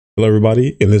Hello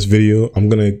everybody, in this video I'm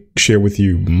going to share with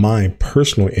you my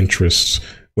personal interests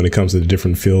when it comes to the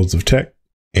different fields of tech,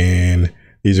 and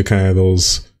these are kind of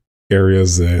those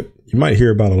areas that you might hear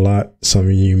about a lot, some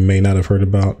of you may not have heard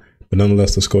about, but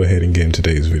nonetheless, let's go ahead and get into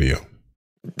today's video.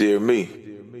 Dear me,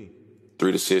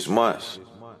 3 to 6 months,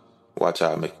 watch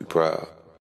how I make you proud.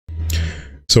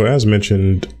 So as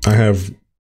mentioned, I have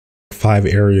 5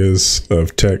 areas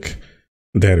of tech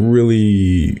that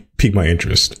really pique my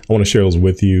interest. I want to share those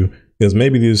with you because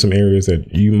maybe these are some areas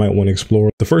that you might want to explore.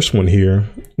 The first one here,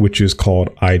 which is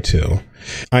called ITIL.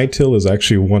 ITIL is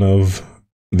actually one of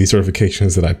the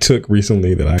certifications that I took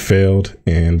recently that I failed.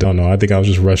 And I don't know, I think I was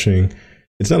just rushing.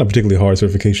 It's not a particularly hard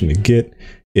certification to get.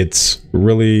 It's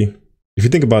really, if you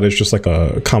think about it, it's just like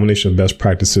a combination of best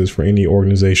practices for any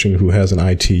organization who has an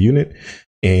IT unit.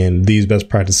 And these best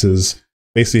practices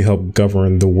basically help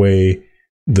govern the way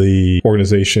the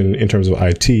organization in terms of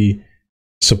IT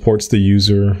supports the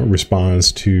user,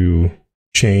 responds to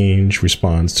change,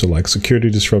 responds to like security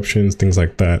disruptions, things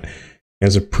like that. And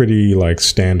it's a pretty like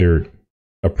standard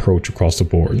approach across the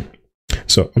board.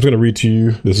 So I'm going to read to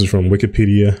you. This is from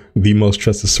Wikipedia, the most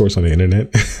trusted source on the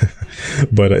internet.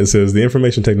 But it says the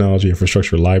Information Technology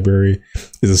Infrastructure Library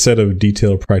is a set of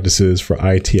detailed practices for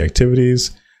IT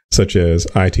activities such as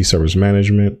IT service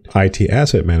management, IT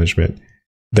asset management,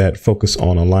 that focus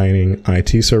on aligning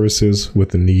IT services with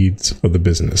the needs of the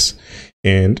business.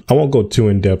 And I won't go too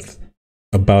in depth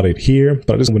about it here,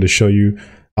 but I just wanted to show you.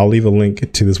 I'll leave a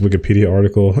link to this Wikipedia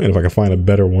article, and if I can find a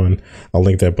better one, I'll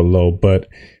link that below. But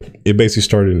it basically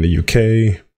started in the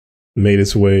UK, made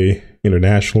its way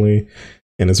internationally,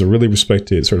 and it's a really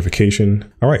respected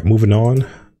certification. All right, moving on.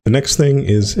 The next thing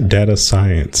is data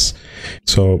science.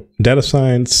 So data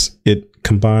science, it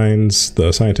combines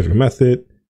the scientific method,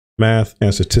 math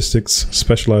and statistics,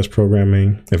 specialized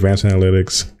programming, advanced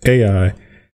analytics, AI, and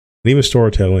even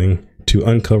storytelling to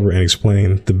uncover and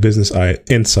explain the business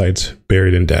insights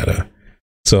buried in data.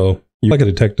 So you're like a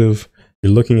detective,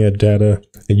 you're looking at data,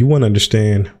 and you want to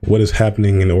understand what is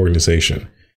happening in the organization.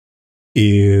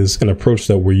 Is an approach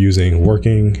that we're using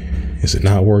working? Is it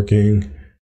not working?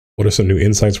 What are some new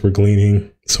insights we're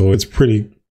gleaning? So it's pretty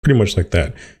much like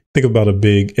that. Think about a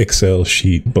big Excel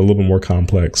sheet, but a little bit more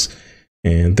complex.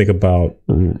 And think about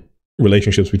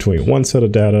relationships between one set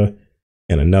of data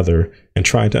and another, and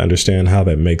trying to understand how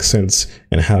that makes sense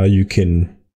and how you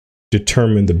can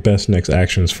determine the best next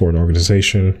actions for an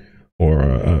organization or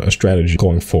a strategy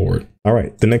going forward. All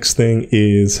right, the next thing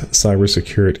is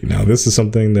cybersecurity. Now, this is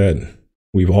something that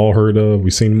we've all heard of.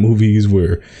 We've seen movies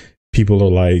where people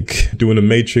are like doing the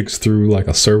Matrix through like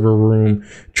a server room,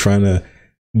 trying to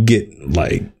get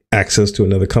like access to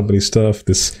another company's stuff.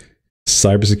 This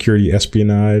cybersecurity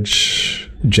espionage,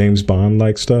 James Bond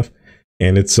like stuff.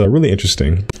 And it's really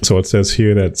interesting. So it says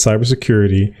here that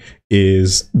cybersecurity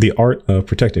is the art of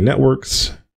protecting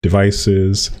networks,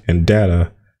 devices, and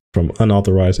data from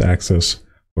unauthorized access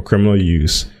or criminal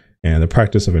use, and the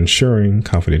practice of ensuring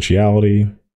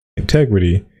confidentiality,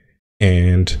 integrity,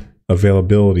 and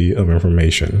availability of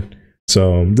information.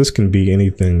 So this can be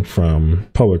anything from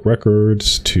public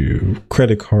records to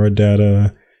credit card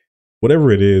data.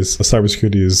 Whatever it is,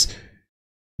 cybersecurity is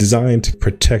designed to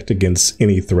protect against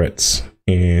any threats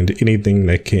and anything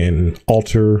that can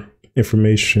alter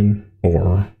information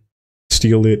or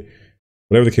steal it.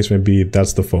 Whatever the case may be,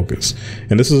 that's the focus.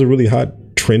 And this is a really hot,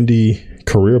 trendy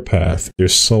career path.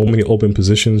 There's so many open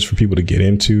positions for people to get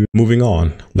into. Moving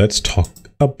on, let's talk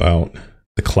about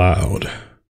the cloud.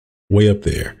 Way up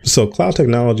there. So cloud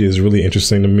technology is really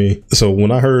interesting to me. So when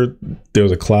I heard there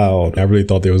was a cloud, I really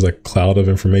thought there was a cloud of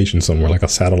information somewhere, like a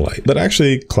satellite. But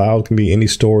actually, cloud can be any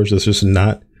storage that's just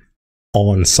not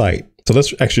on site. So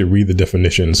let's actually read the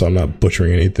definition so I'm not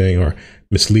butchering anything or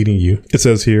misleading you. It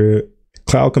says here,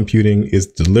 cloud computing is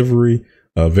delivery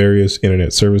of various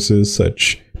internet services.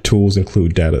 Such tools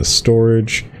include data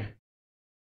storage,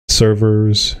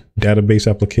 servers, database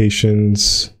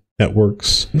applications,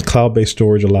 networks. Cloud-based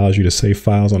storage allows you to save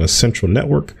files on a central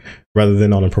network rather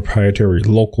than on a proprietary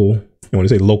local. And when I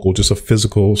say local, just a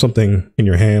physical, something in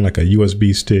your hand, like a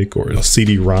USB stick or a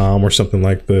CD-ROM or something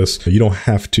like this. You don't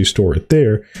have to store it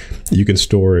there. You can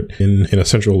store it in a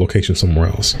central location somewhere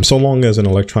else. So long as an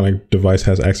electronic device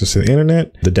has access to the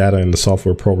internet, the data and the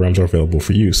software programs are available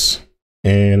for use.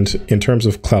 And in terms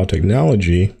of cloud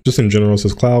technology, just in general, it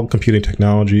says cloud computing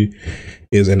technology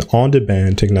is an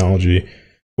on-demand technology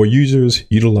where users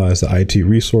utilize the IT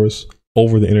resource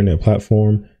over the internet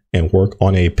platform and work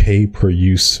on a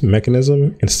pay-per-use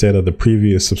mechanism instead of the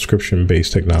previous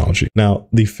subscription-based technology. Now,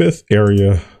 the fifth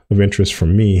area of interest for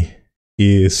me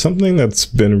is something that's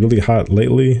been really hot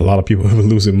lately. A lot of people have been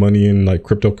losing money in like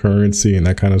cryptocurrency and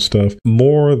that kind of stuff.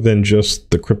 More than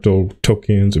just the crypto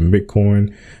tokens and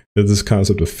Bitcoin, there's this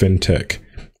concept of fintech.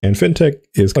 And fintech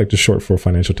is like the short for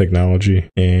financial technology.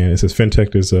 And it says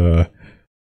fintech is a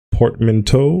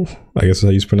portmanteau, I guess is how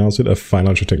you pronounce it, of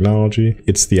financial technology.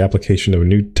 It's the application of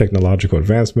new technological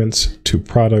advancements to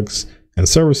products and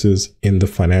services in the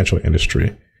financial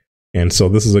industry. And so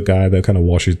this is a guy that kind of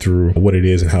walks you through what it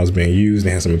is and how it's being used.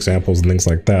 They have some examples and things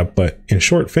like that. But in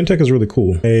short, fintech is really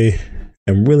cool. I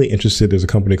am really interested. There's a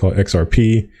company called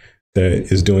XRP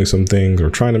that is doing some things or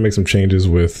trying to make some changes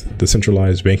with the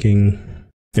centralized banking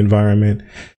environment.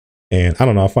 And I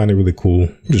don't know, I find it really cool.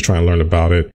 Just trying to learn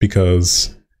about it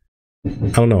because I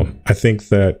don't know. I think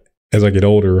that as I get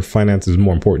older, finance is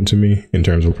more important to me in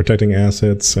terms of protecting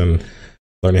assets and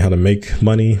learning how to make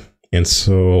money. And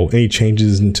so any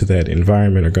changes into that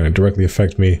environment are going to directly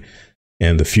affect me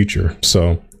in the future.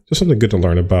 So just something good to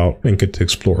learn about and good to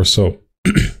explore. So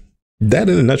that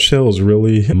in a nutshell is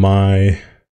really my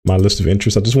list of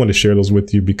interests. I just want to share those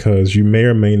with you because you may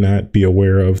or may not be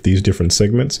aware of these different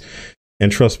segments. And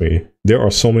trust me, there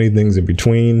are so many things in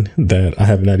between that I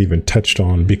have not even touched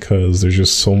on because there's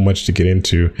just so much to get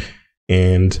into.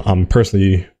 And I'm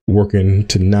personally working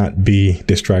to not be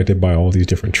distracted by all these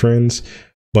different trends.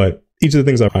 But each of the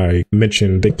things that I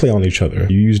mentioned, they play on each other.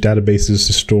 You use databases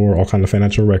to store all kinds of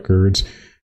financial records.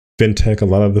 Fintech, a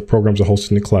lot of the programs are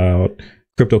hosted in the cloud.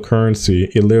 Cryptocurrency,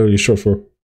 it literally is short for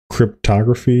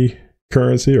cryptography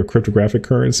currency or cryptographic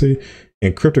currency.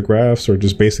 And cryptographs are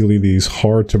just basically these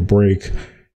hard to break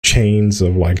chains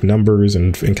of like numbers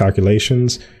and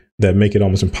calculations that make it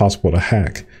almost impossible to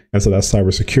hack. And so that's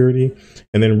cybersecurity.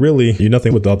 And then really, you're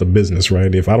nothing without the business,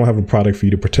 right? If I don't have a product for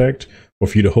you to protect or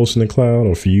for you to host in the cloud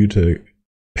or for you to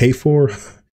pay for, you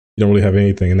don't really have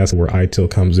anything. And that's where ITIL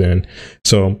comes in.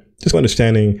 So just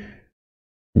understanding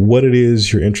what it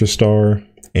is your interests are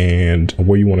and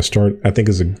where you want to start, I think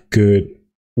is a good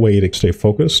way to stay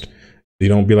focused. You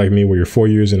don't be like me where you're 4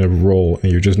 years in a role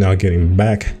and you're just now getting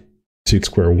back to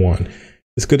square one.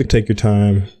 It's good to take your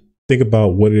time, think about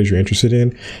what it is you're interested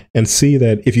in, and see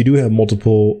that if you do have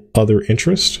multiple other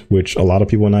interests, which a lot of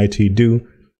people in IT do,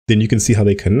 then you can see how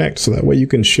they connect. So that way you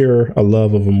can share a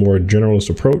love of a more generalist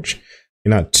approach.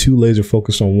 You're not too laser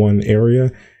focused on one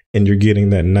area, and you're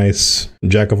getting that nice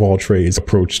jack of all trades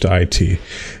approach to IT.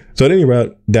 So at any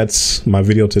rate, that's my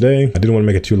video today. I didn't want to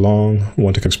make it too long. I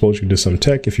want to expose you to some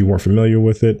tech if you weren't familiar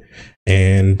with it.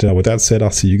 And with that said,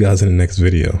 I'll see you guys in the next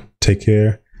video. Take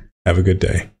care. Have a good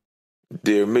day.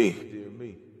 Dear me,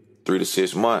 3 to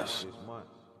 6 months.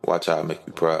 Watch how I make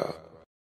you proud.